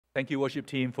Thank you, worship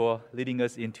team, for leading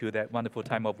us into that wonderful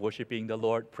time of worshiping the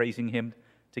Lord, praising Him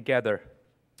together.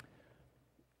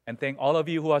 And thank all of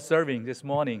you who are serving this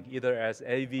morning, either as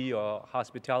AV or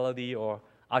hospitality or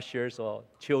ushers or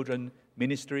children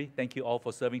ministry. Thank you all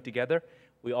for serving together.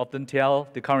 We often tell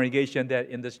the congregation that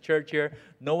in this church here,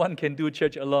 no one can do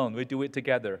church alone. We do it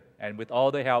together. And with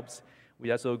all the helps, we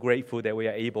are so grateful that we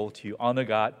are able to honor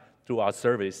God through our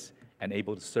service and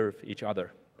able to serve each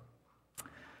other.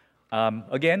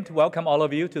 Again, to welcome all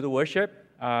of you to the worship,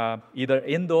 either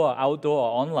indoor or outdoor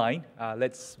or online.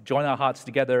 Let's join our hearts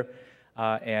together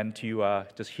and to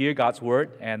just hear God's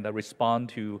word and respond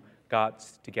to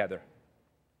God's together.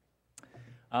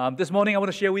 This morning, I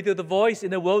want to share with you the voice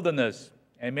in the wilderness.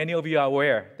 And many of you are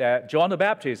aware that John the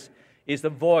Baptist is the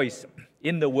voice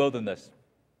in the wilderness.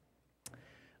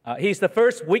 He's the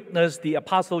first witness the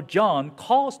Apostle John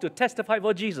calls to testify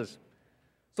for Jesus,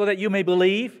 so that you may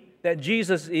believe that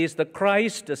Jesus is the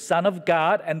Christ, the Son of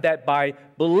God, and that by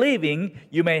believing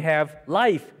you may have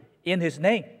life in His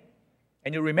name.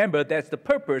 And you remember that's the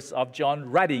purpose of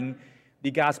John writing the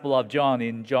Gospel of John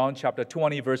in John chapter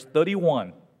 20, verse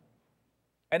 31.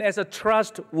 And as a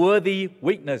trustworthy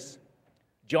witness,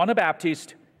 John the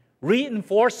Baptist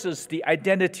reinforces the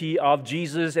identity of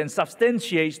Jesus and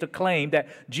substantiates the claim that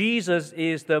Jesus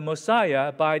is the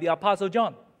Messiah by the Apostle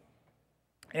John.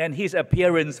 And his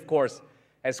appearance, of course,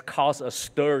 has caused a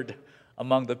stir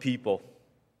among the people.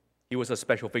 He was a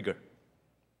special figure.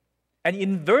 And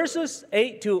in verses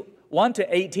 1 to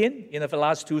 18, in the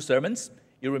last two sermons,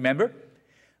 you remember,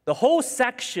 the whole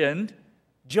section,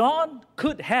 John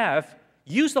could have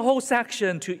used the whole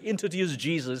section to introduce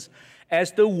Jesus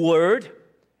as the Word,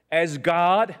 as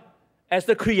God, as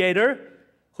the Creator,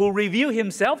 who revealed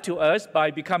Himself to us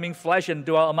by becoming flesh and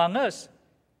dwell among us.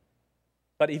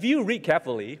 But if you read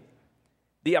carefully,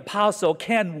 the apostle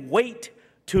can't wait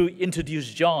to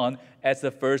introduce John as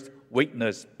the first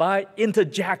witness by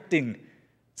interjecting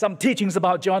some teachings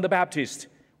about John the Baptist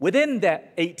within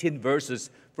that 18 verses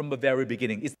from the very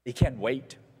beginning. He can't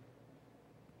wait.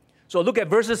 So look at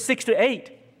verses 6 to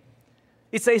 8.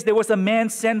 It says, there was a man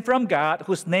sent from God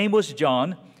whose name was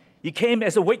John. He came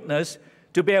as a witness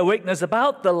to bear witness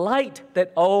about the light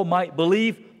that all might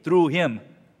believe through him.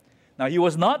 Now he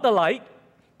was not the light,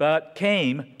 but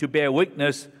came to bear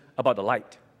witness about the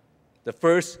light. The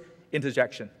first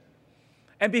interjection.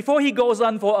 And before he goes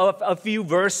on for a few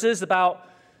verses about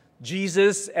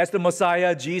Jesus as the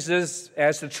Messiah, Jesus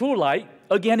as the true light,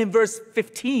 again in verse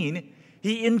 15,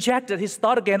 he injected his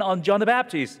thought again on John the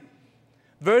Baptist.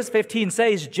 Verse 15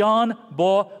 says, John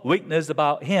bore witness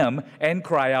about him and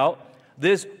cried out,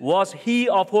 this was he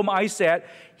of whom I said,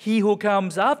 he who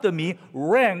comes after me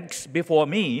ranks before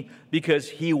me because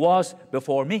he was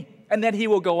before me. And then he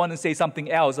will go on and say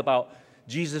something else about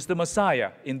Jesus the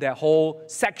Messiah in that whole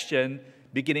section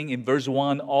beginning in verse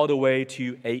 1 all the way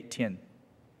to 18.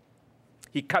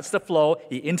 He cuts the flow,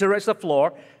 he interrupts the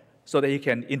floor so that he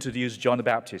can introduce John the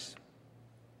Baptist.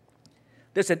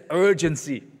 There's an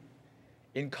urgency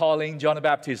in calling John the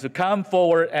Baptist to come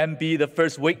forward and be the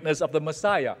first witness of the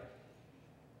Messiah.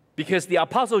 Because the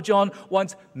Apostle John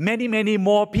wants many, many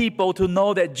more people to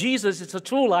know that Jesus is the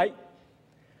true light,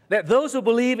 that those who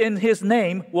believe in His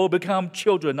name will become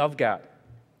children of God.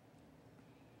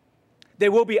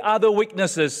 There will be other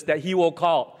witnesses that he will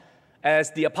call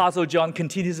as the Apostle John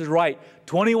continues to write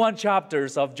 21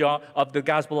 chapters of the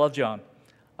Gospel of John.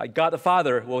 God the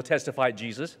Father will testify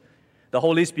Jesus, the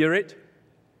Holy Spirit,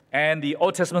 and the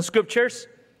Old Testament scriptures.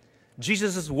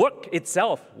 Jesus' work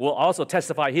itself will also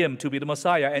testify him to be the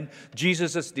Messiah. And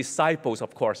Jesus' disciples,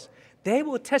 of course, they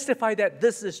will testify that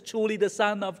this is truly the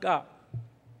Son of God.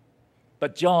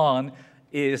 But John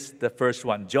is the first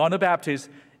one. John the Baptist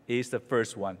is the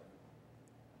first one.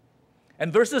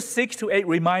 And verses 6 to 8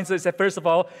 reminds us that, first of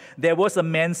all, there was a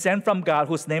man sent from God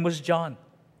whose name was John.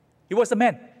 He was a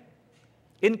man.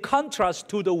 In contrast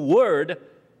to the Word,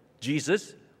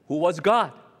 Jesus, who was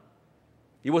God.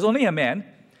 He was only a man.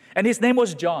 And his name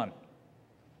was John.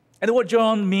 And the word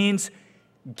John means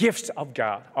gifts of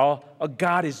God, or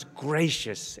God is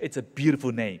gracious. It's a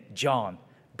beautiful name, John.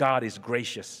 God is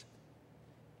gracious.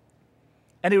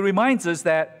 And it reminds us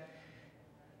that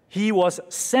he was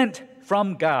sent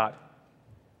from God.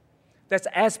 That's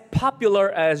as popular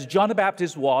as John the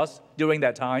Baptist was during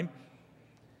that time.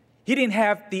 He didn't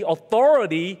have the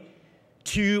authority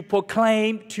to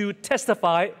proclaim, to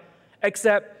testify,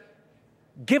 except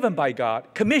given by God,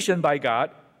 commissioned by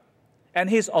God, and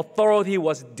his authority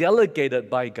was delegated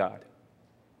by God.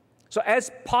 So as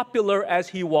popular as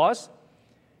he was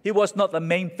not the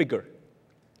main figure.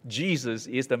 Jesus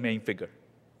is the main figure.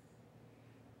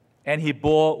 And he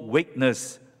bore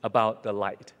witness about the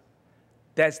light.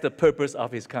 That's the purpose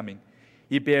of his coming.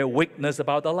 He bear witness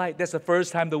about the light. That's the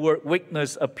first time the word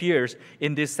witness appears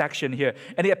in this section here.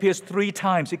 And it appears 3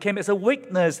 times. He came as a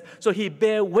witness. So he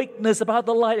bear witness about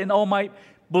the light, and all might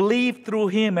believe through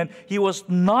him. And he was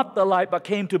not the light, but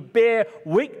came to bear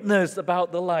witness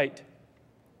about the light.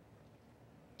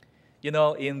 You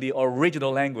know, in the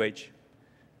original language,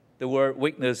 the word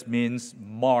witness means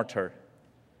martyr.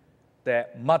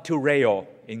 That martyreo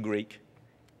in Greek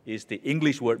is the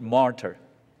English word martyr,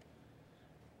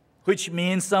 which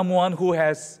means someone who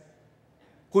is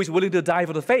willing to die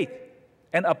for the faith.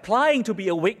 And applying to be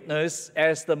a witness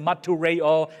as the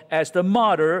martyreo, as the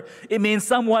martyr, it means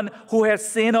someone who has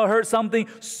seen or heard something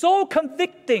so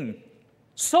convicting,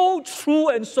 so true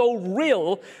and so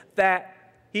real that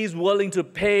he's willing to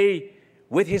pay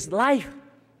with his life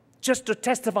just to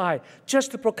testify,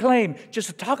 just to proclaim, just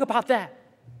to talk about that.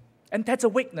 And that's a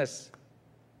witness.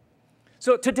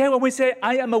 So today when we say,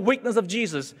 I am a witness of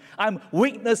Jesus, I'm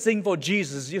witnessing for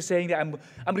Jesus, you're saying that I'm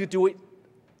going to do it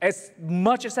as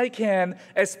much as I can,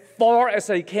 as far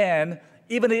as I can,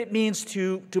 even if it means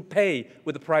to pay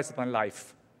with the price of my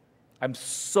life. I'm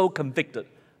so convicted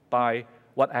by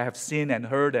what I have seen and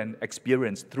heard and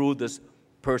experienced through this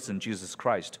person, Jesus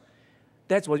Christ.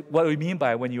 That's what we mean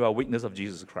by when you are a witness of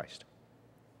Jesus Christ.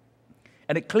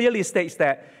 And it clearly states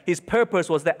that his purpose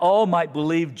was that all might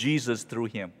believe Jesus through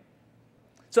him.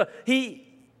 So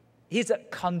he's a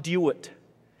conduit.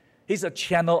 He's a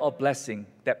channel of blessing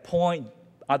that point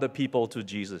other people to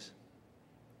Jesus.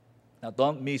 Now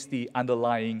don't miss the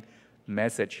underlying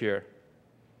message here.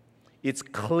 It's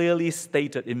clearly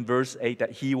stated in verse 8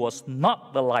 that he was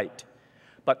not the light,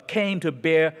 but came to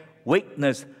bear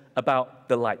witness about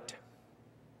the light.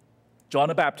 John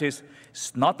the Baptist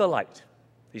is not the light.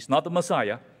 He's not the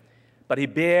Messiah, but he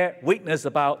bear witness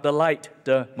about the light,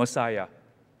 the Messiah.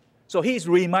 So he's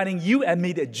reminding you and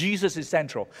me that Jesus is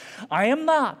central. I'm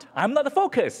not the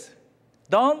focus.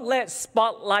 Don't let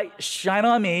spotlight shine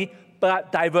on me,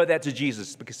 but divert that to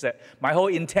Jesus, because my whole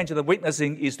intention of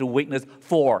witnessing is to witness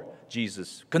for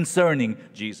Jesus, concerning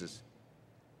Jesus.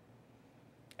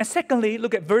 And secondly,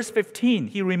 look at verse 15.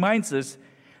 He reminds us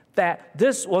that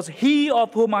this was he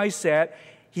of whom I said,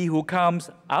 he who comes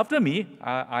after me,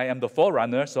 I am the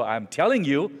forerunner, so I'm telling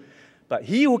you, but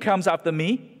he who comes after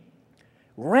me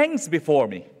ranks before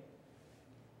me.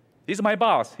 He's my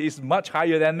boss. He's much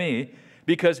higher than me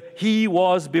because he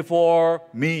was before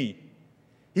me.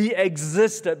 He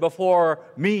existed before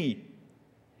me.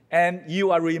 And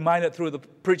you are reminded through the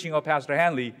preaching of Pastor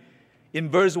Hanley in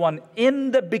verse 1,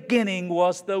 in the beginning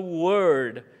was the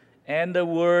Word, and the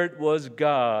Word was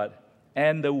God,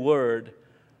 and the Word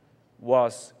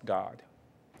was God.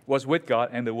 Was with God,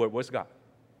 and the Word was God.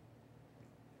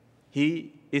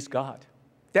 He is God.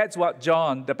 That's what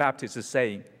John the Baptist is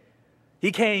saying.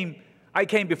 I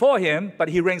came before him, but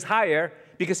he ranks higher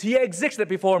because he existed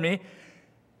before me.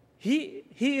 He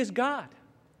is God.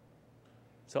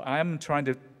 So I'm trying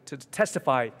to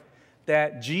testify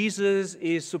that Jesus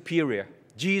is superior.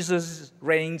 Jesus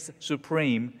reigns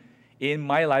supreme in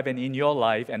my life and in your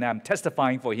life, and I'm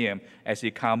testifying for him as he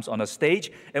comes on the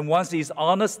stage. And once he's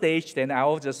on the stage, then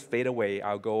I'll just fade away.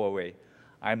 I'll go away.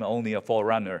 I'm only a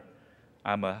forerunner.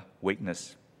 I'm a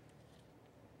witness.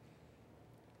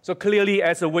 So clearly,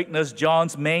 as a witness,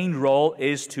 John's main role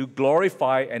is to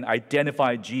glorify and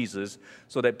identify Jesus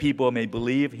so that people may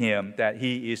believe him that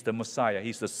he is the Messiah,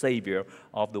 he's the Savior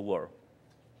of the world.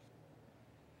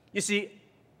 You see,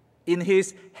 in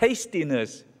his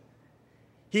hastiness,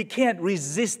 he can't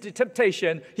resist the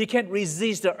temptation, he can't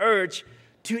resist the urge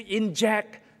to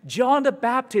inject John the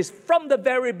Baptist from the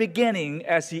very beginning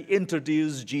as he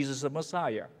introduced Jesus the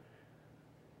Messiah.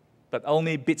 But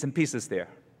only bits and pieces there.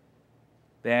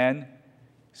 Then,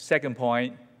 second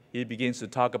point, he begins to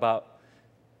talk about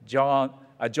John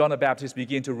the Baptist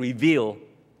begins to reveal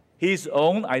his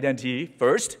own identity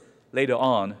first, later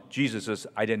on, Jesus'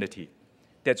 identity.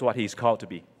 That's what he's called to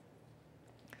be.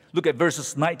 Look at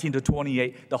verses 19 to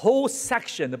 28. The whole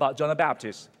section about John the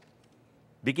Baptist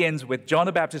begins with John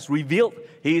the Baptist revealed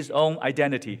his own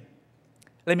identity.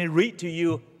 Let me read to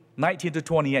you 19 to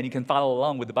 28, and you can follow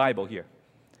along with the Bible here.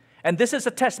 And this is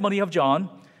a testimony of John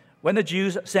when the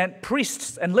Jews sent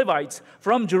priests and Levites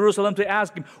from Jerusalem to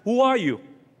ask him, "Who are you?"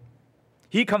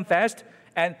 He confessed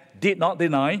and did not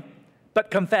deny, but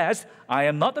confessed, "I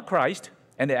am not the Christ."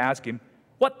 And they asked him,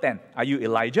 "What then? Are you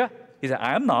Elijah?" He said,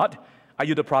 "I am not." "Are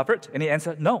you the prophet?" And he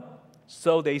answered, "No."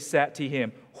 So they said to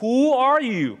him, "Who are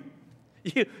you?"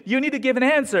 You need to give an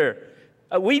answer.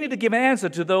 We need to give an answer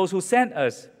to those who sent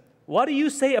us. "What do you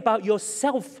say about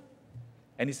yourself?"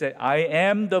 And he said, "I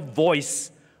am the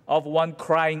voice of one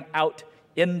crying out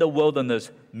in the wilderness,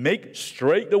 make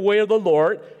straight the way of the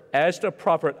Lord, as the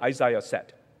prophet Isaiah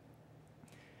said.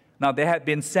 Now, they had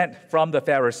been sent from the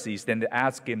Pharisees. Then they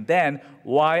asked him, then,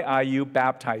 why are you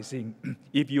baptizing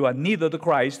if you are neither the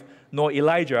Christ, nor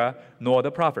Elijah, nor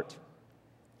the prophet?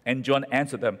 And John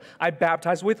answered them, I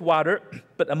baptize with water,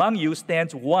 but among you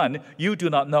stands one you do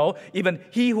not know, even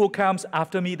he who comes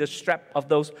after me, the strap of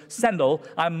those sandals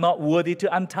I'm not worthy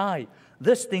to untie.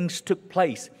 These things took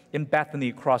place in Bethany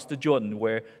across the Jordan,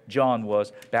 where John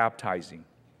was baptizing.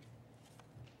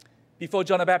 Before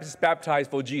John the Baptist baptized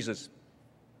for Jesus,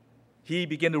 he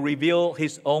began to reveal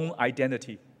his own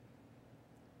identity.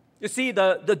 You see,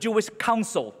 the Jewish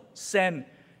council sent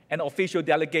an official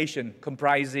delegation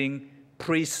comprising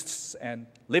priests and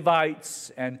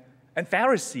Levites and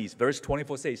Pharisees. Verse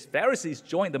 24 says, Pharisees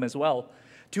joined them as well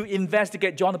to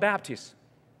investigate John the Baptist.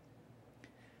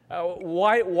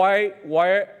 Why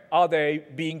are they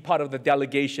being part of the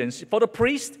delegations? For the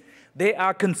priests, they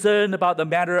are concerned about the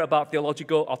matter about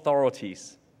theological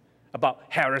authorities, about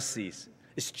heresies.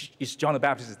 Is John the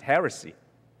Baptist heresy?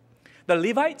 The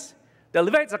Levites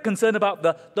are concerned about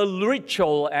the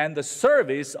ritual and the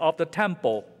service of the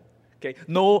temple. Okay,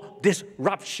 no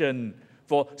disruption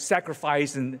for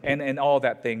sacrifice and all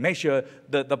that thing. Make sure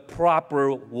the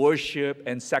proper worship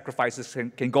and sacrifices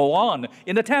can go on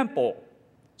in the temple.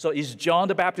 So is John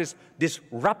the Baptist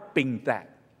disrupting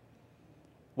that?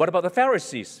 What about the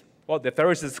Pharisees? Well, the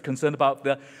Pharisees are concerned about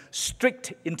the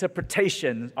strict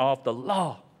interpretation of the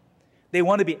law. They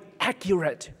want to be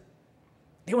accurate.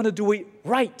 They want to do it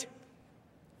right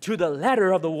to the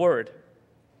letter of the word.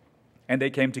 And they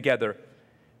came together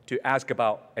to ask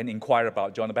about and inquire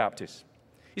about John the Baptist.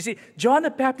 You see, John the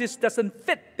Baptist doesn't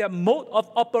fit their mode of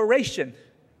operation.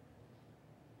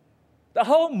 The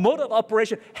whole mode of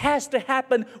operation has to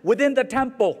happen within the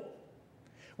temple,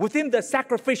 within the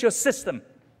sacrificial system,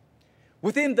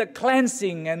 within the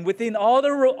cleansing and within all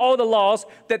the laws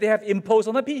that they have imposed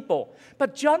on the people.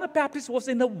 But John the Baptist was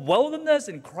in the wilderness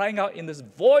and crying out in his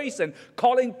voice and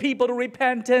calling people to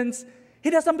repentance.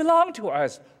 He doesn't belong to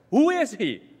us. Who is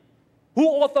he? Who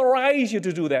authorized you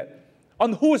to do that?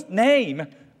 On whose name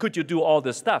could you do all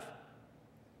this stuff?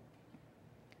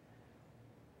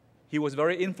 He was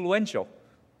very influential.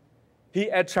 He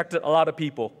attracted a lot of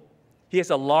people. He has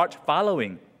a large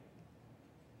following.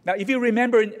 Now, if you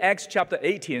remember in Acts chapter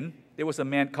 18, there was a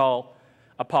man called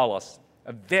Apollos,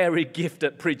 a very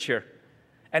gifted preacher,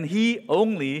 and he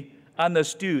only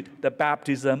understood the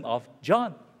baptism of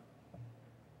John,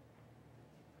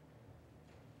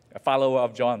 a follower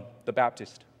of John the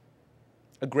Baptist,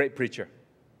 a great preacher,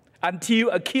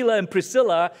 until Aquila and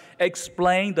Priscilla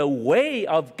explained the way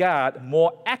of God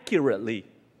more accurately.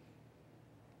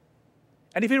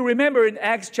 And if you remember in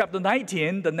Acts chapter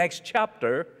 19, the next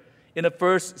chapter, in the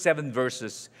first 7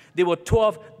 verses, there were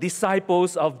 12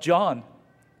 disciples of John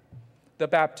the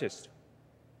Baptist.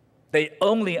 They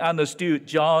only understood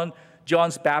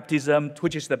John's baptism,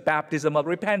 which is the baptism of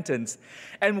repentance.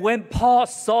 And when Paul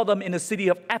saw them in the city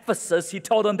of Ephesus, he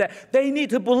told them that they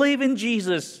need to believe in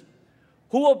Jesus,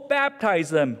 who will baptize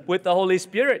them with the Holy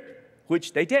Spirit,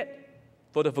 which they did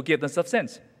for the forgiveness of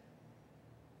sins.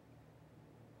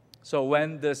 So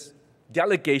when this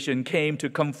delegation came to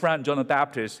confront John the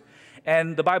Baptist,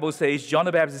 and the Bible says John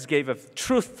the Baptist gave a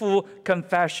truthful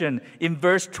confession in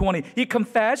verse 20. He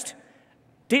confessed,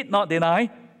 did not deny,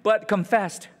 but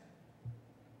confessed.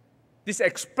 This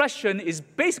expression is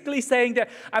basically saying that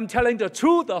I'm telling the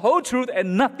truth, the whole truth,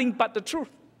 and nothing but the truth.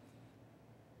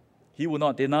 He will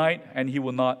not deny, and he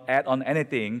will not add on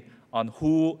anything on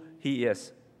who he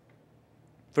is.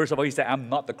 First of all, he said, I'm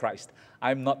not the Christ.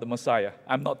 I'm not the Messiah.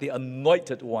 I'm not the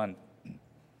anointed one.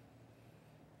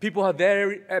 People have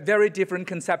very different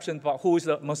conceptions about who is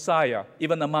the Messiah,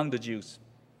 even among the Jews.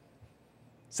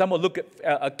 Some will look at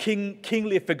a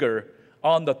kingly figure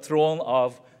on the throne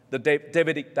of the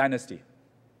Davidic dynasty.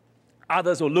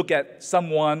 Others will look at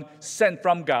someone sent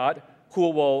from God who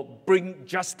will bring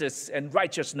justice and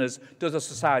righteousness to the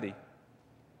society.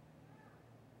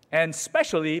 And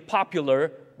especially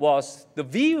popular was the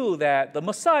view that the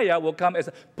Messiah will come as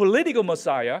a political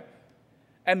Messiah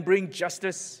and bring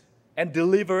justice and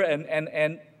deliver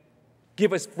and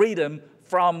give us freedom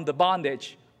from the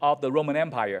bondage of the Roman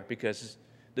Empire, because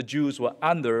the Jews were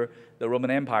under the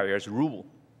Roman Empire's rule.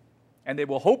 And they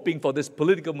were hoping for this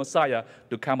political Messiah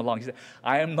to come along. He said,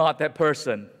 I am not that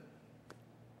person.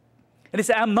 And he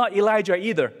said, I'm not Elijah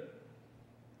either.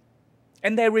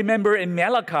 And they remember in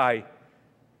Malachi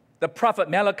The prophet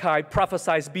Malachi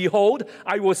prophesies, "Behold,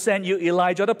 I will send you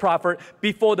Elijah the prophet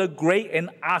before the great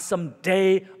and awesome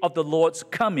day of the Lord's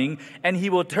coming, and he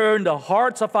will turn the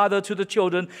hearts of father to the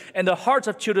children and the hearts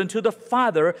of children to the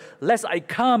father, lest I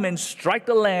come and strike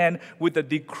the land with a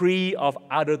decree of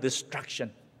utter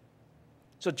destruction."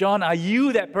 So John, are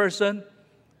you that person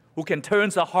who can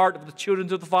turn the heart of the children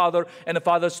to the father and the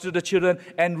fathers to the children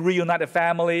and reunite the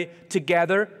family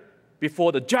together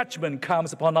before the judgment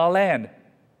comes upon our land?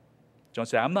 John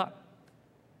said, "I'm not."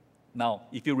 Now,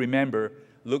 if you remember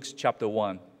Luke chapter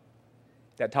 1,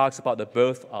 that talks about the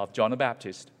birth of John the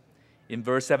Baptist. In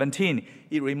verse 17,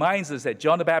 it reminds us that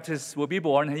John the Baptist will be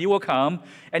born, and he will come,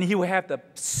 and he will have the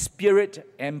spirit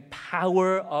and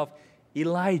power of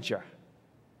Elijah.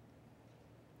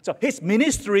 So his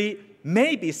ministry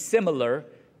may be similar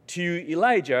to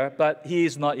Elijah, but he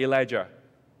is not Elijah.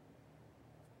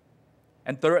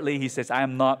 And thirdly, he says, "I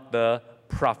am not the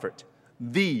prophet."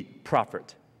 The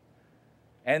prophet.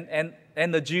 And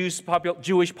the Jewish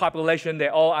population, they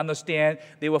all understand,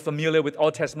 they were familiar with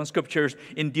Old Testament scriptures.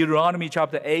 In Deuteronomy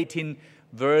chapter 18,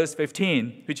 verse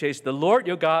 15, which says, "The Lord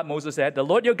your God," Moses said, "the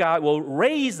Lord your God will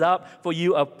raise up for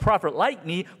you a prophet like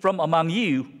me from among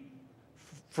you,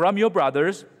 from your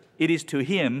brothers. It is to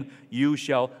him you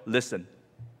shall listen."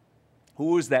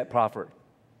 Who is that prophet?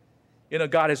 You know,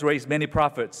 God has raised many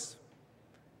prophets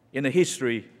in the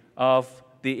history of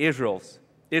the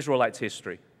Israelites'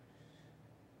 history.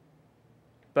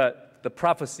 But the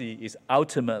prophecy is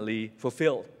ultimately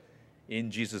fulfilled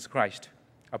in Jesus Christ,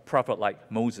 a prophet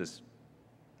like Moses.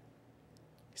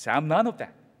 He said, "I'm none of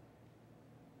that."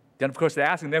 Then, of course, they're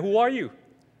asking, "Then who are you?"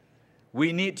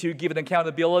 We need to give an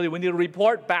accountability. We need to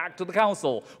report back to the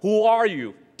council. Who are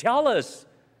you? Tell us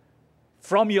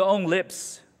from your own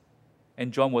lips.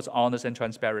 And John was honest and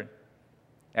transparent.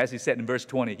 As he said in verse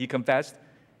 20, he confessed,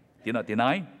 did not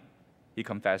deny. He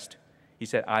confessed. He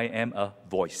said, "I am a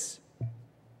voice."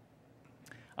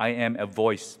 I am a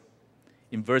voice.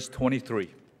 In verse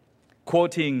 23,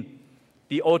 quoting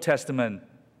the Old Testament,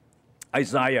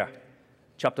 Isaiah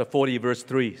chapter 40, verse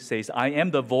 3 says, "I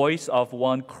am the voice of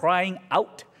one crying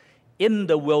out in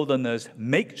the wilderness,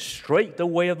 make straight the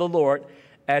way of the Lord,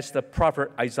 as the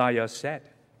prophet Isaiah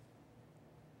said."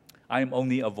 I am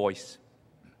only a voice.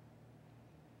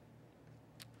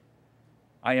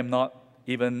 I am not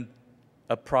even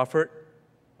a prophet,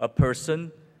 a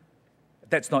person.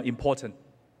 That's not important.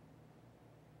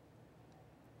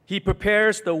 He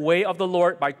prepares the way of the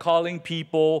Lord by calling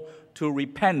people to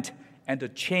repent and to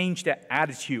change their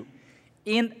attitude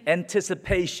in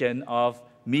anticipation of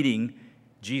meeting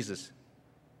Jesus.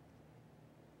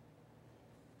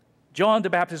 John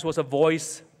the Baptist was a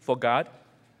voice for God,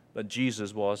 but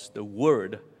Jesus was the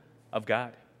Word of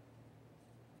God.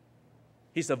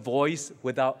 He's a voice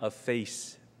without a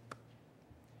face.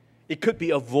 It could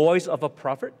be a voice of a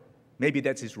prophet. Maybe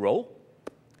that's his role.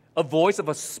 A voice of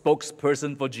a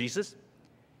spokesperson for Jesus.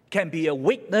 Can be a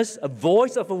witness, a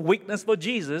voice of a witness for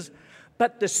Jesus,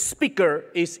 but the speaker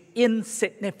is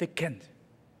insignificant.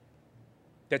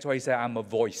 That's why he said, "I'm a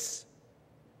voice."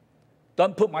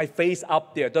 Don't put my face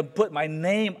up there. Don't put my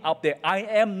name up there. I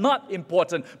am not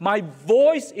important. My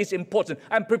voice is important.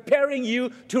 I'm preparing you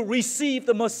to receive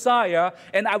the Messiah,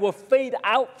 and I will fade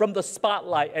out from the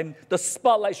spotlight, and the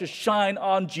spotlight should shine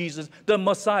on Jesus, the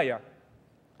Messiah.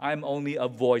 I'm only a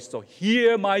voice, so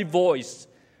hear my voice,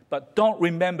 but don't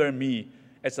remember me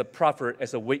as a prophet,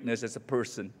 as a witness, as a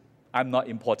person. I'm not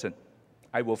important.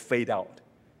 I will fade out.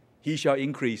 He shall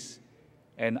increase,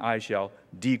 and I shall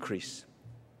decrease.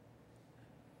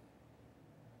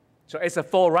 So as a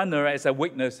forerunner, as a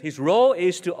witness, his role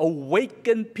is to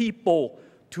awaken people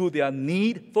to their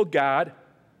need for God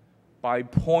by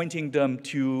pointing them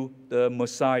to the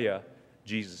Messiah,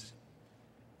 Jesus.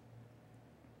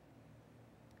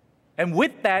 And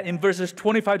with that, in verses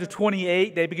 25 to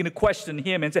 28, they begin to question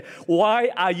him and say, "Why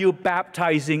are you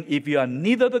baptizing if you are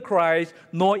neither the Christ,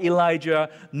 nor Elijah,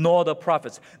 nor the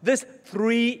prophets?" These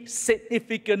three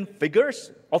significant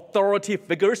figures, authority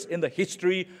figures in the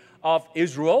history of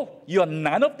Israel, you are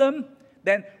none of them,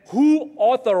 then who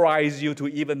authorized you to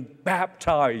even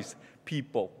baptize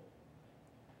people?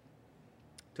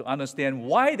 To understand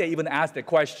why they even asked the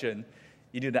question,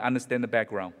 you need to understand the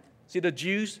background. See, the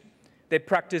Jews, they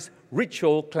practice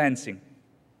ritual cleansing,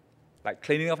 like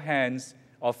cleaning of hands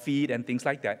or feet and things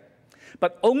like that.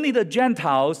 But only the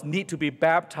Gentiles need to be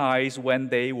baptized when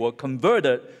they were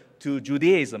converted to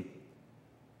Judaism.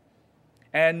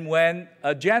 And when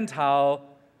a Gentile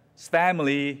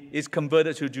family is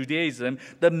converted to Judaism,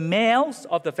 the males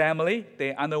of the family,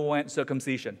 they underwent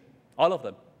circumcision, all of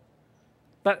them.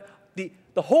 But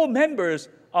the whole members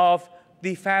of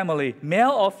the family,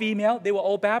 male or female, they were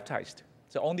all baptized.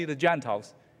 So only the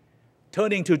Gentiles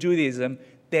turning to Judaism,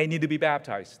 they need to be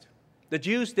baptized. The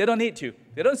Jews, they don't need to.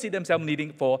 They don't see themselves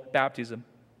needing for baptism.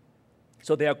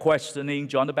 So they are questioning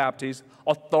John the Baptist's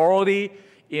authority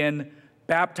in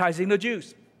baptizing the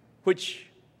Jews, which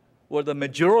were the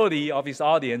majority of his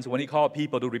audience when he called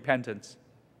people to repentance.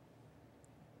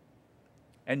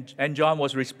 And John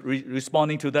was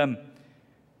responding to them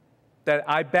that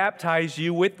I baptize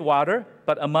you with water,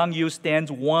 but among you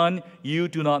stands one you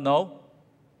do not know.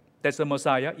 That's the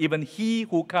Messiah. Even he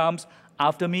who comes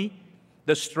after me,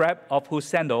 the strap of whose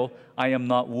sandal I am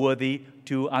not worthy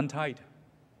to untie.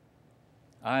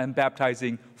 I am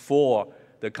baptizing for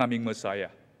the coming Messiah.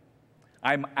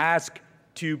 I'm asked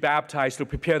to baptize, to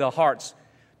prepare the hearts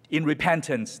in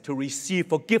repentance, to receive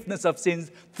forgiveness of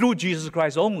sins through Jesus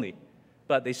Christ only.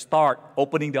 But they start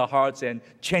opening their hearts and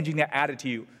changing their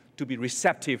attitude to be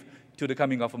receptive to the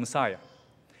coming of a Messiah.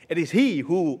 It is he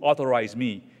who authorized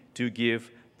me to give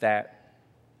that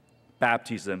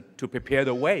baptism, to prepare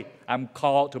the way. I'm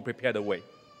called to prepare the way.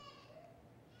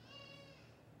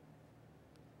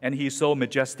 And he's so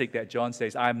majestic that John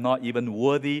says, I'm not even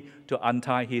worthy to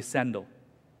untie his sandal.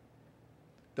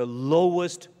 The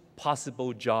lowest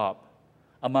possible job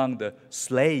among the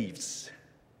slaves.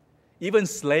 Even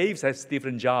slaves have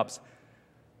different jobs.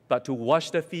 But to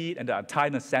wash the feet and to untie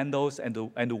the sandals and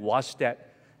to wash that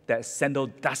sandal,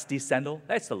 dusty sandal,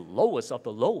 that's the lowest of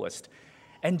the lowest.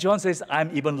 And John says,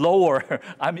 I'm even lower.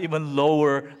 I'm even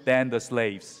lower than the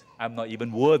slaves. I'm not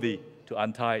even worthy to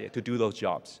untie, to do those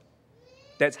jobs.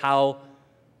 That's how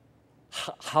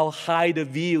high the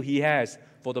view he has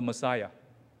for the Messiah.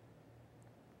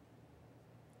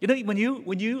 You know,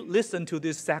 when you listen to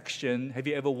this section, have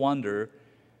you ever wondered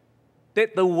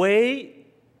that the way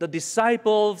the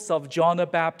disciples of John the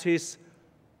Baptist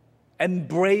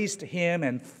embraced him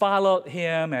and followed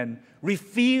him and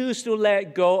refused to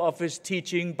let go of his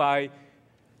teaching by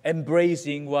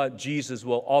embracing what Jesus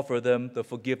will offer them, the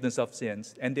forgiveness of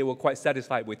sins, and they were quite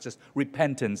satisfied with just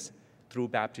repentance through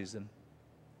baptism.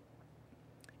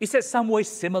 It's in some way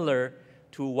similar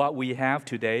to what we have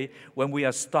today when we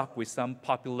are stuck with some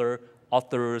popular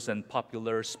authors and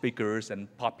popular speakers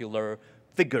and popular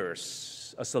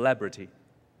figures, a celebrity.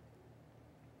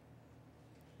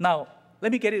 Now,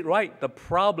 let me get it right. The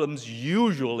problems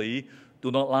usually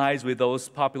do not lie with those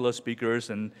popular speakers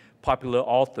and popular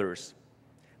authors.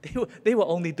 They were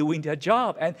only doing their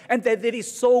job, and they did it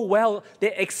so well.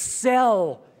 They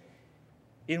excel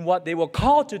in what they were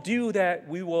called to do that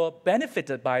we were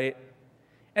benefited by it.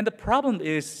 And the problem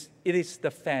is, it is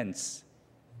the fans.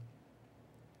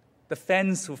 The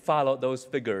fans who follow those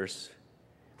figures,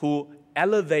 who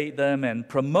elevate them and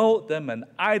promote them and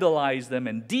idolize them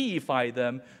and deify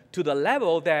them to the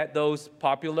level that those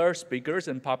popular speakers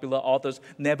and popular authors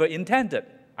never intended.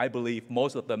 I believe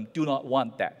most of them do not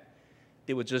want that.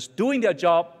 They were just doing their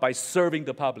job by serving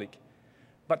the public.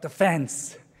 But the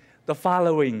fans, the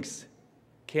followings,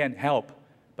 can't help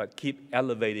but keep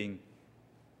elevating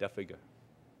their figure.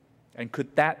 And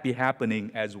could that be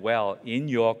happening as well in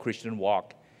your Christian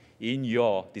walk, in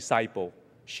your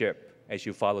discipleship as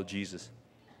you follow Jesus?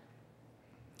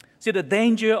 See, the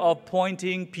danger of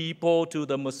pointing people to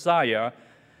the Messiah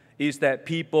is that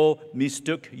people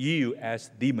mistook you as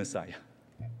the Messiah.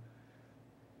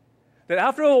 That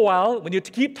after a while, when you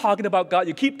keep talking about God,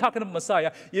 you keep talking about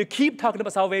Messiah, you keep talking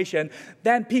about salvation,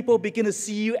 then people begin to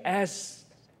see you as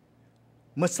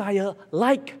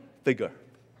Messiah-like figure,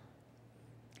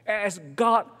 as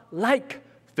God-like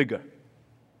figure.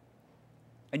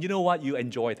 And you know what? You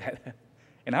enjoy that.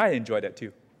 And I enjoy that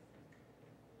too.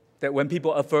 That when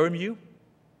people affirm you,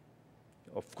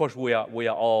 of course we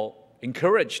are all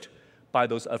encouraged by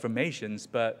those affirmations,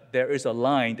 but there is a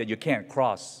line that you can't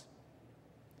cross.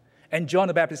 And John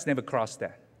the Baptist never crossed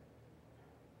that.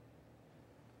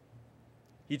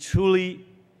 He truly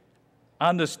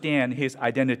understands his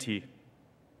identity,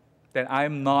 that I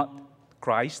am not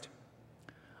Christ,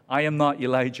 I am not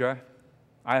Elijah,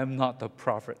 I am not the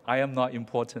prophet, I am not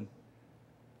important,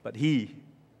 but he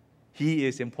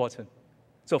is important.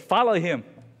 So follow him.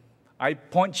 I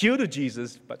point you to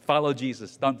Jesus, but follow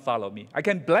Jesus, don't follow me. I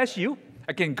can bless you,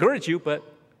 I can encourage you, but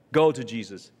go to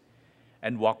Jesus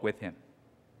and walk with him.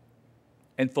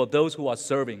 And for those who are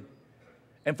serving,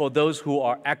 and for those who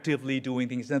are actively doing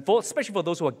things, and especially for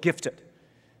those who are gifted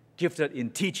in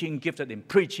teaching, gifted in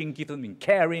preaching, gifted in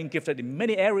caring, gifted in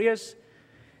many areas,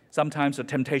 sometimes the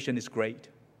temptation is great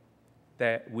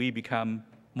that we become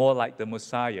more like the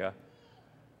Messiah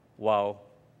while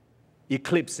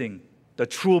eclipsing the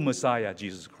true Messiah,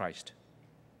 Jesus Christ.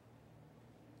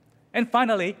 And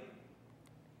finally,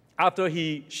 after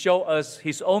he showed us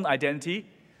his own identity,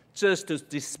 just to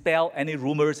dispel any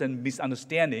rumors and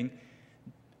misunderstanding,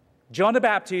 John the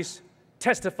Baptist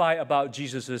testified about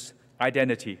Jesus'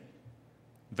 identity.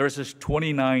 Verses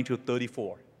 29 to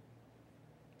 34.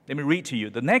 Let me read to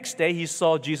you. The next day he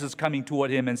saw Jesus coming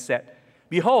toward him and said,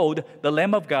 "Behold, the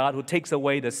Lamb of God who takes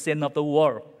away the sin of the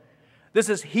world. This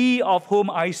is he of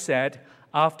whom I said,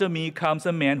 after me comes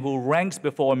a man who ranks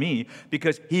before me,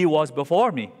 because he was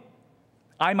before me.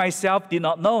 I myself did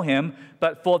not know him,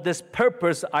 but for this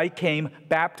purpose I came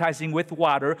baptizing with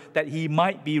water, that he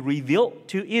might be revealed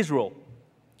to Israel."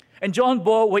 And John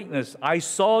bore witness, "I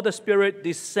saw the Spirit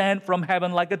descend from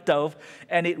heaven like a dove,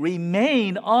 and it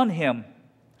remained on him.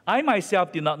 I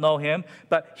myself did not know him,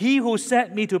 but he who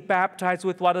sent me to baptize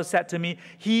with water said to me,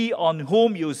 'He on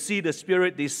whom you see the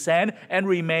Spirit descend and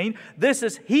remain, this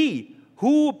is he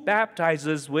who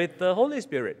baptizes with the Holy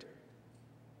Spirit.'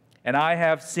 And I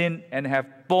have seen and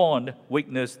have borne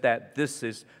witness that this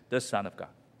is the Son of God."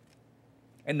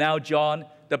 And now John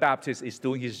the Baptist is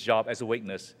doing his job as a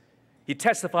witness. He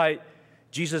testified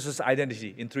Jesus'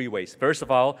 identity in three ways. First of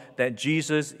all, that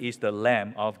Jesus is the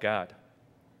Lamb of God.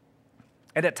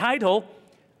 And the title,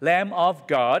 Lamb of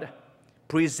God,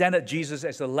 presented Jesus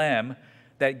as a lamb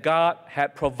that God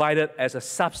had provided as a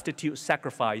substitute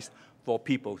sacrifice for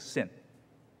people's sin.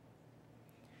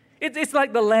 It's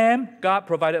like the lamb God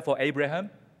provided for Abraham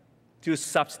to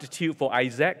substitute for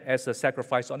Isaac as a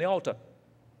sacrifice on the altar.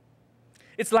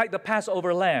 It's like the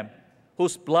Passover lamb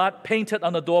whose blood painted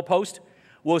on the doorpost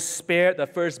will spare the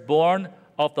firstborn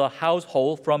of the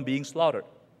household from being slaughtered.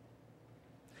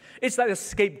 It's like a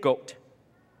scapegoat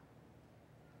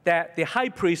that the high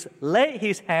priest laid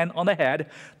his hand on the head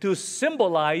to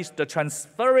symbolize the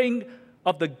transferring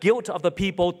of the guilt of the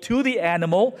people to the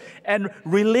animal and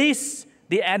release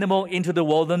the animal into the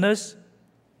wilderness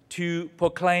to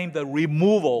proclaim the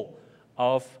removal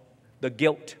of the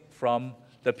guilt from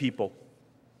the people.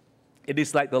 It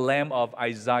is like the lamb of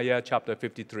Isaiah chapter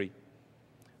 53,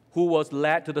 who was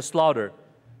led to the slaughter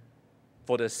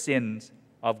for the sins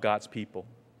of God's people.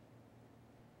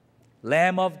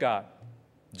 Lamb of God.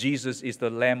 Jesus is the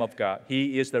Lamb of God.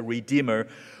 He is the Redeemer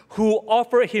who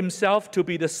offered himself to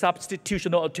be the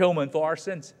substitutional atonement for our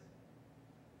sins.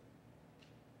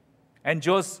 And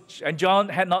John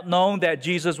had not known that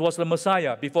Jesus was the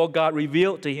Messiah before God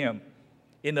revealed to him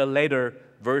in the later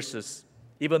verses,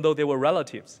 even though they were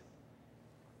relatives.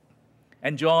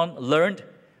 And John learned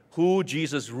who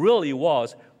Jesus really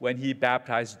was when he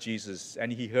baptized Jesus,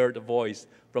 and he heard a voice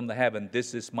from the heaven,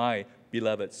 "This is my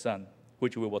beloved Son,"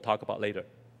 which we will talk about later.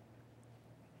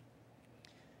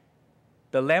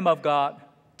 The Lamb of God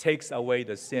takes away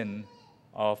the sin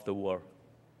of the world.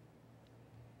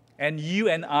 And you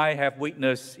and I have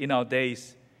witnessed in our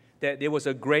days that there was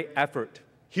a great effort,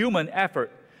 human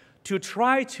effort, to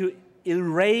try to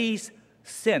erase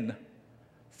sin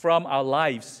from our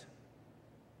lives.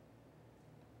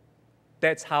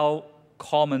 That's how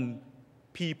common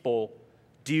people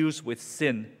deals with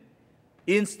sin.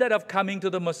 Instead of coming to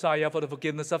the Messiah for the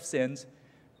forgiveness of sins,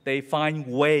 they find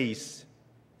ways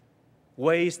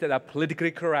that are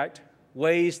politically correct,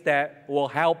 ways that will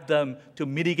help them to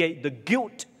mitigate the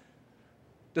guilt,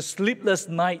 the sleepless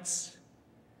nights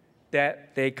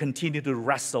that they continue to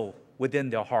wrestle within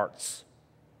their hearts.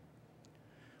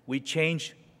 We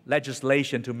change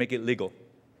legislation to make it legal.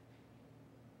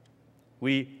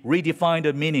 We redefine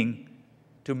the meaning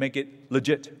to make it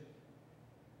legit.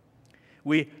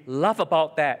 We laugh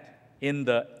about that in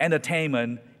the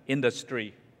entertainment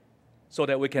industry so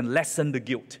that we can lessen the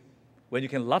guilt. When you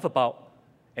can laugh about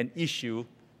an issue,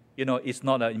 it's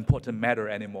not an important matter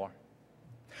anymore.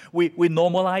 We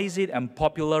normalize it and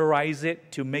popularize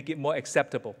it to make it more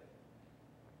acceptable.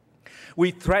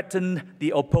 We threaten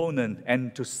the opponent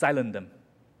and to silence them.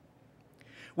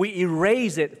 We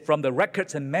erase it from the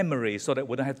records and memories so that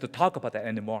we don't have to talk about that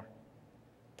anymore.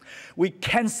 We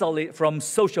cancel it from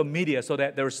social media so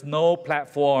that there's no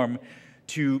platform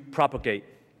to propagate.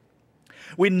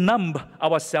 We numb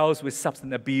ourselves with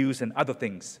substance abuse and other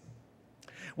things.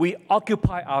 We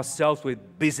occupy ourselves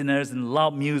with business and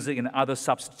loud music and other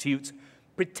substitutes,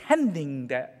 pretending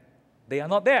that they are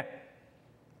not there.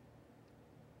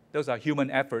 Those are human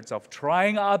efforts of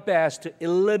trying our best to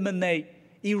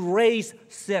erase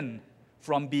sin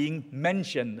from being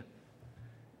mentioned,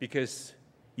 because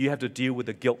you have to deal with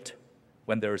the guilt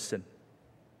when there is sin.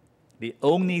 The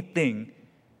only thing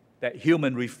that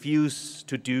humans refuse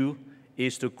to do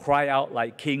is to cry out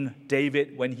like King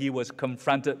David when he was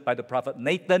confronted by the prophet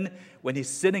Nathan. When he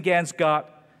sinned against God,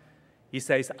 he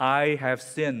says, "I have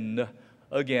sinned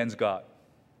against God."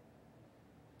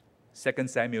 2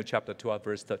 Samuel chapter 12,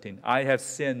 verse 13. I have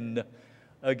sinned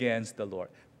against the Lord.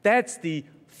 That's the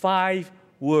 5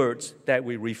 words that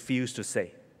we refuse to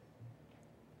say.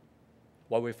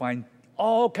 While we find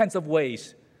all kinds of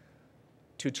ways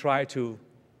to try to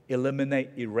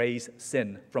eliminate, erase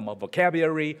sin from our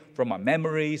vocabulary, from our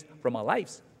memories, from our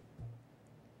lives.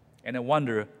 And I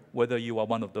wonder whether you are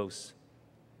one of those.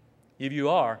 If you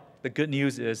are, the good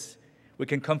news is we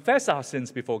can confess our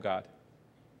sins before God.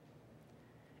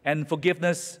 And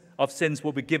forgiveness of sins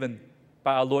will be given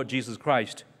by our Lord Jesus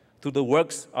Christ through the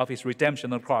works of His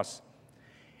redemption on the cross.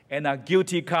 And our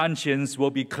guilty conscience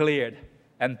will be cleared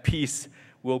and peace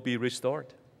will be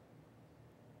restored.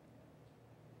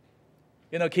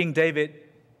 You know, King David,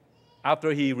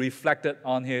 after he reflected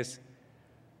on his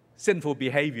sinful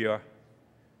behavior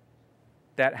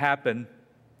that happened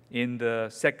in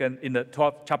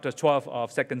chapter 12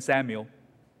 of 2 Samuel,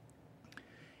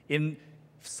 in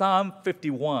Psalm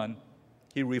 51,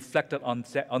 he reflected on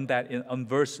that on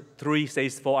verse 3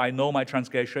 says, "For I know my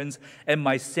transgressions, and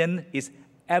my sin is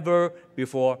ever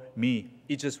before me."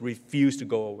 It just refused to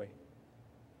go away.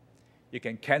 You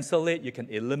can cancel it, you can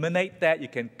eliminate that, you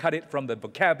can cut it from the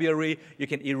vocabulary, you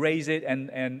can erase it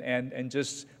and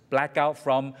just black out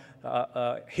from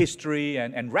history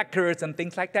and records and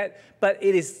things like that. But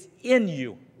it is in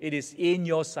you, it is in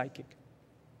your psychic.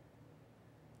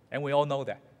 And we all know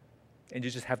that. And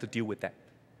you just have to deal with that.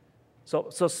 So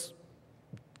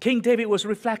King David was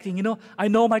reflecting, you know, I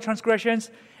know my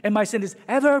transgressions and my sin is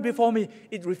ever before me.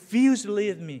 It refused to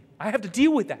leave me. I have to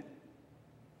deal with that.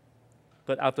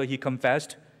 But after he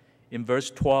confessed, in verse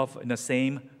 12, in the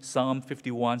same Psalm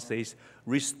 51 says,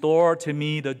 "Restore to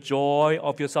me the joy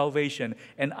of your salvation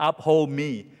and uphold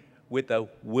me with a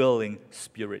willing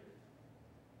spirit."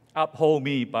 Uphold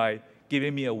me by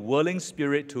giving me a willing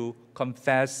spirit to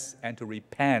confess and to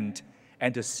repent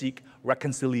and to seek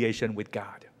reconciliation with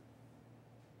God.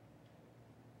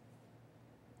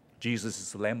 Jesus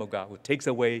is the Lamb of God who takes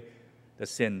away the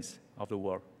sins of the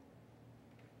world.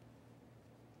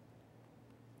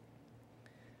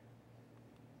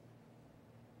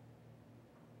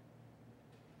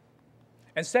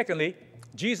 And secondly,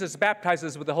 Jesus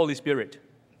baptizes with the Holy Spirit.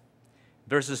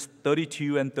 Verses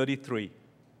 32 and 33.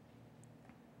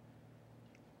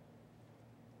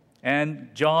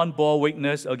 And John bore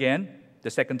witness again, the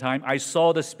second time, "I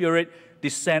saw the Spirit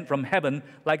descend from heaven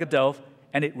like a dove,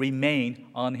 and it remained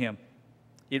on him."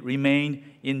 It remained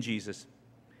in Jesus.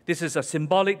 This is a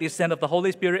symbolic descent of the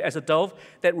Holy Spirit as a dove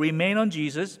that remained on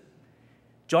Jesus.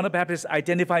 John the Baptist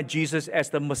identified Jesus as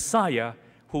the Messiah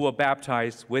who were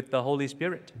baptized with the Holy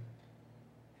Spirit.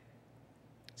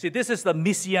 See, this is the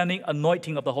messianic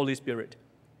anointing of the Holy Spirit.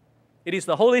 It is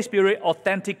the Holy Spirit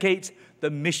authenticates the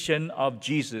mission of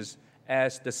Jesus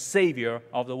as the Savior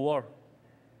of the world.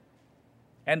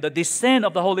 And the descent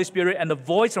of the Holy Spirit and the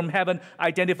voice from heaven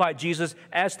identified Jesus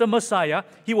as the Messiah.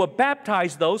 He will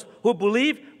baptize those who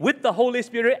believe with the Holy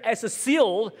Spirit as a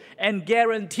seal and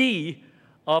guarantee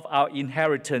of our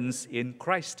inheritance in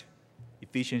Christ.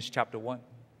 Ephesians chapter 1.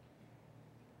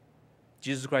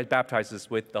 Jesus Christ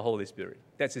baptizes with the Holy Spirit.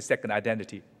 That's his second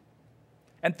identity.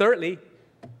 And thirdly,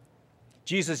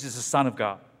 Jesus is the Son of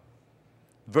God.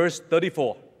 Verse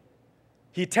 34.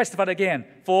 He testified again,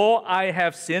 "For I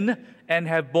have sinned and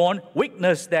have borne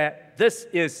witness that this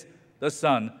is the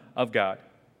Son of God."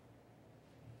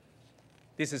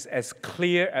 This is as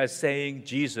clear as saying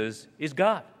Jesus is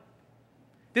God.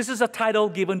 This is a title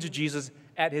given to Jesus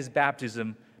at his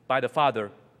baptism by the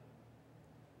Father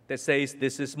that says,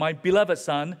 "This is my beloved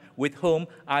Son with whom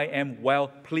I am well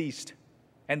pleased."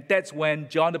 And that's when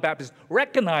John the Baptist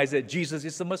recognized that Jesus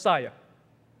is the Messiah.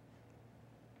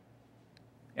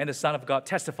 And the Son of God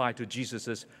testified to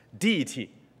Jesus'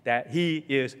 deity, that he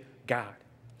is God.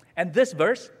 And this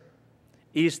verse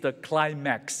is the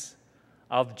climax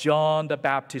of John the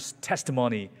Baptist's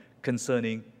testimony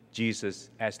concerning Jesus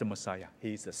as the Messiah.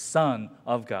 He is the Son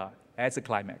of God. That's the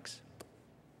climax.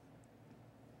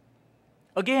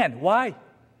 Again, why?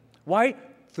 Why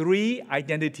 3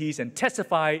 identities and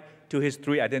testify to his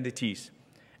 3 identities?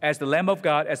 As the Lamb of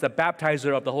God, as the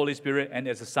baptizer of the Holy Spirit, and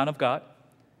as the Son of God.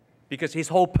 Because his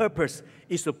whole purpose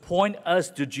is to point us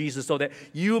to Jesus so that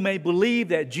you may believe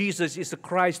that Jesus is the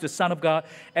Christ, the Son of God,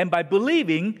 and by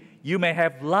believing, you may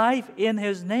have life in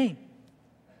his name.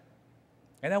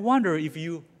 And I wonder if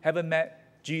you haven't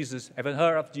met Jesus, haven't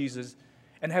heard of Jesus,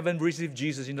 and haven't received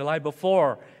Jesus in your life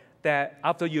before, that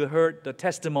after you heard the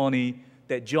testimony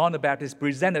that John the Baptist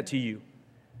presented to you,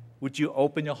 would you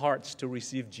open your hearts to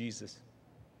receive Jesus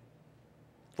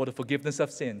for the forgiveness of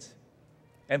sins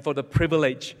and for the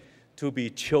privilege to be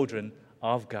children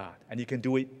of God. And you can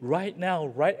do it right now,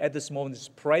 right at this moment.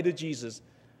 Just pray to Jesus,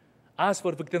 ask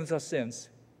for the forgiveness of sins,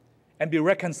 and be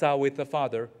reconciled with the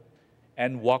Father,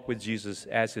 and walk with Jesus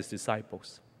as his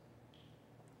disciples.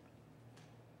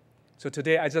 So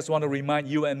today, I just want to remind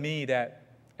you and me that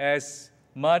as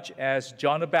much as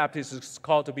John the Baptist is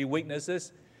called to be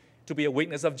witnesses, to be a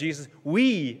witness of Jesus,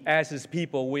 we as his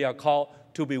people, we are called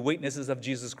to be witnesses of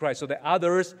Jesus Christ, so that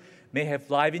others may have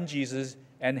life in Jesus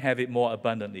and have it more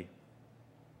abundantly.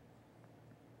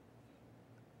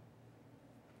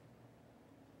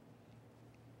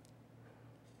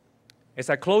 As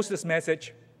I close this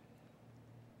message,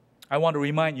 I want to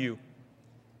remind you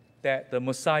that the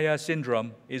Messiah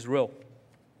syndrome is real.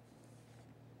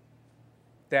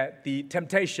 That the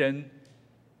temptation,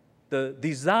 the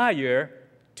desire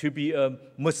to be a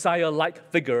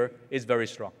Messiah-like figure is very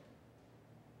strong.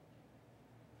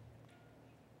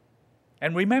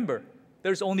 And remember,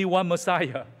 there's only one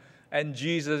Messiah, and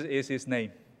Jesus is his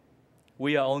name.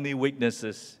 We are only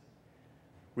witnesses.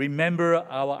 Remember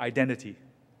our identity.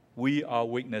 We are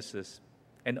witnesses,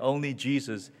 and only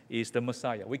Jesus is the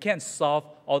Messiah. We can't solve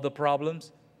all the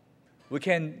problems. We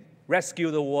can't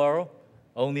rescue the world.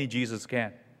 Only Jesus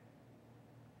can.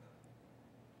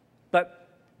 But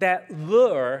that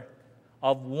lure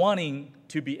of wanting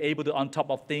to be able to on top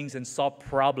of things and solve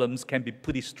problems can be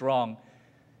pretty strong.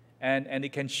 And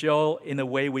it can show in the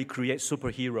way we create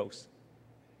superheroes.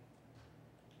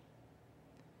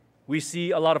 We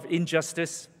see a lot of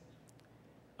injustice,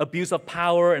 abuse of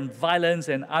power and violence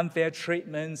and unfair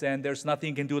treatments, and there's nothing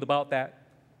you can do about that.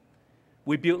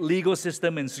 We build legal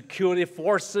system and security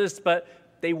forces, but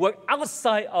they work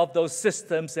outside of those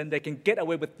systems, and they can get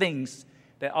away with things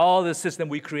that all the system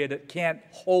we created can't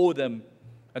hold them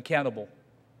accountable.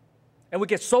 And we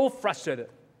get so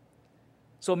frustrated.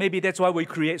 So maybe that's why we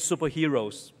create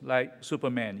superheroes like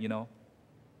Superman, you know.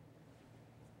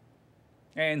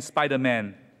 And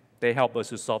Spider-Man, they help us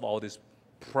to solve all these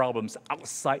problems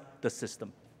outside the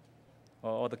system.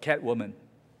 Or the Catwoman.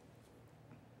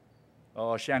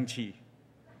 Or Shang-Chi.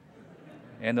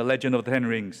 And the Legend of the Ten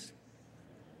Rings.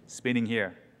 Spinning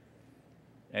here.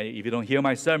 And if you don't hear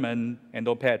my sermon and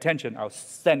don't pay attention, I'll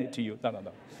send it to you. No.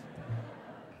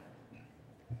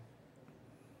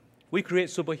 We create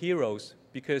superheroes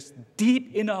because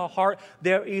deep in our heart,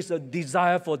 there is a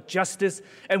desire for justice.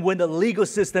 And when the legal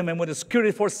system and when the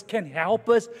security force can help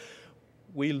us,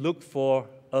 we look for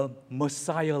a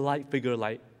Messiah-like figure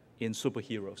like in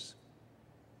superheroes.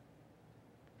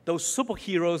 Those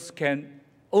superheroes can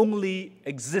only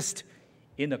exist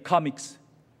in the comics,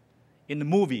 in the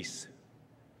movies.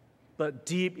 But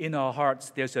deep in our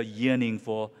hearts, there's a yearning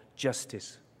for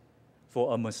justice,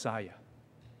 for a Messiah.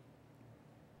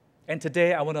 And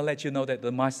today, I want to let you know that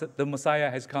the Messiah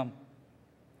has come.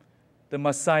 The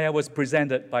Messiah was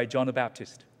presented by John the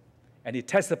Baptist, and he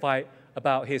testified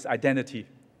about his identity,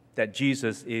 that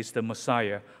Jesus is the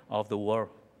Messiah of the world.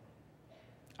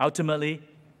 Ultimately,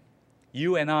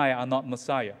 you and I are not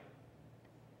Messiah.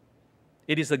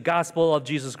 It is the gospel of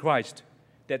Jesus Christ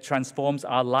that transforms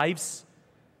our lives,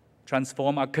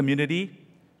 transform our community,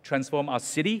 transform our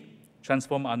city,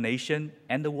 transform our nation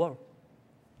and the world.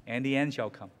 And the end shall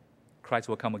come. Christ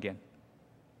will come again.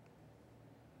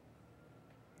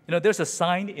 You know, there's a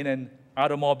sign in an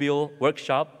automobile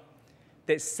workshop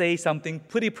that says something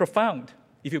pretty profound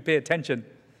if you pay attention.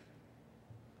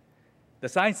 The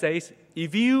sign says,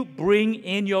 if you bring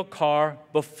in your car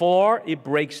before it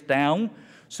breaks down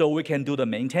so we can do the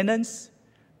maintenance,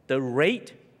 the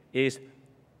rate is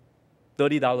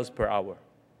 $30 per hour.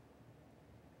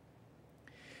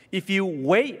 If you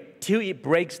wait till it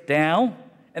breaks down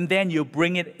and then you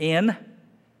bring it in,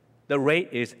 the rate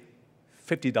is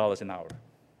 $50 an hour.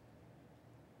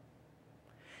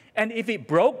 And if it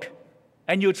broke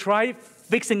and you try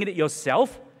fixing it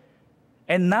yourself,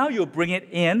 and now you bring it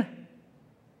in,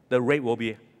 the rate will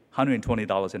be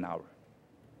 $120 an hour.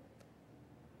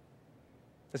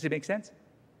 Does it make sense?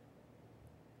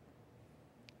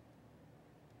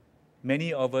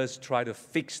 Many of us try to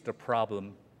fix the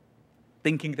problem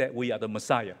thinking that we are the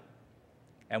Messiah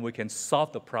and we can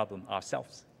solve the problem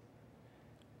ourselves.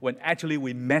 When actually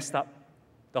we messed up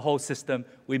the whole system,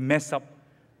 we messed up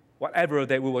whatever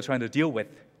that we were trying to deal with,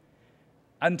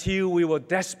 until we were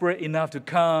desperate enough to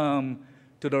come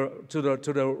to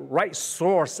the right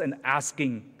source and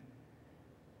asking.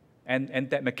 And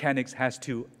that mechanics has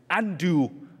to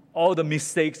undo all the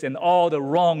mistakes and all the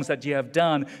wrongs that you have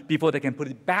done before they can put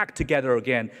it back together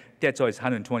again. That's why it's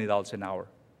 $120 an hour.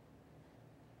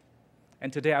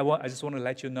 And today I just want to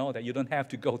let you know that you don't have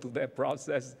to go through that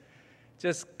process.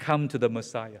 Just come to the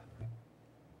Messiah.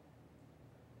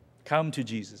 Come to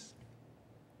Jesus.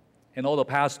 and all the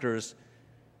pastors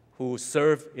who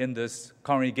serve in this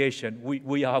congregation,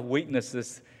 we are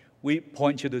witnesses. We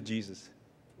point you to Jesus.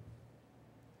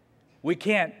 We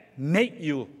can't make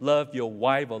you love your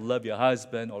wife or love your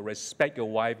husband or respect your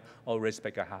wife or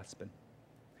respect your husband.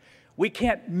 We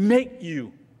can't make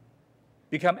you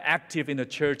become active in the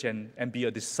church and be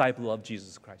a disciple of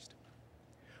Jesus Christ.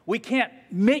 We can't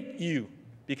make you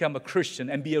become a Christian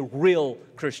and be a real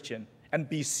Christian and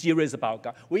be serious about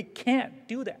God. We can't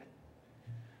do that.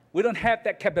 We don't have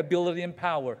that capability and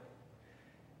power.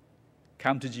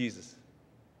 Come to Jesus.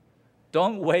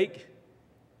 Don't wait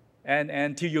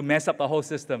until you mess up the whole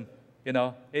system. You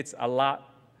know, it's a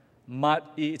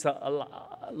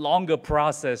longer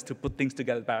process to put things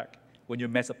together back when you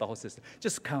mess up the whole system.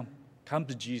 Just come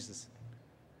to Jesus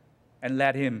and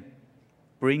let Him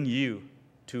bring you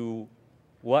to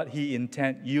what He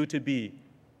intends you to be,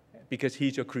 because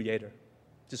He's your creator.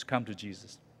 Just come to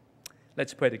Jesus.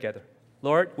 Let's pray together.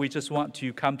 Lord, we just want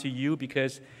to come to you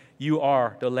because you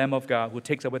are the Lamb of God who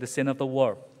takes away the sin of the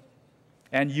world.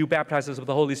 And you baptize us with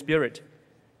the Holy Spirit.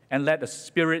 And let the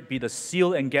Spirit be the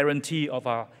seal and guarantee of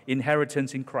our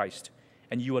inheritance in Christ.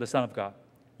 And you are the Son of God.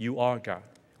 You are God.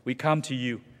 We come to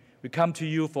you. We come to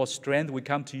you for strength. We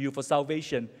come to you for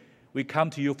salvation. We come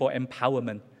to you for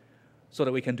empowerment so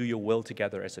that we can do your will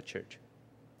together as a church.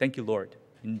 Thank you, Lord.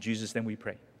 In Jesus' name we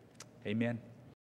pray. Amen.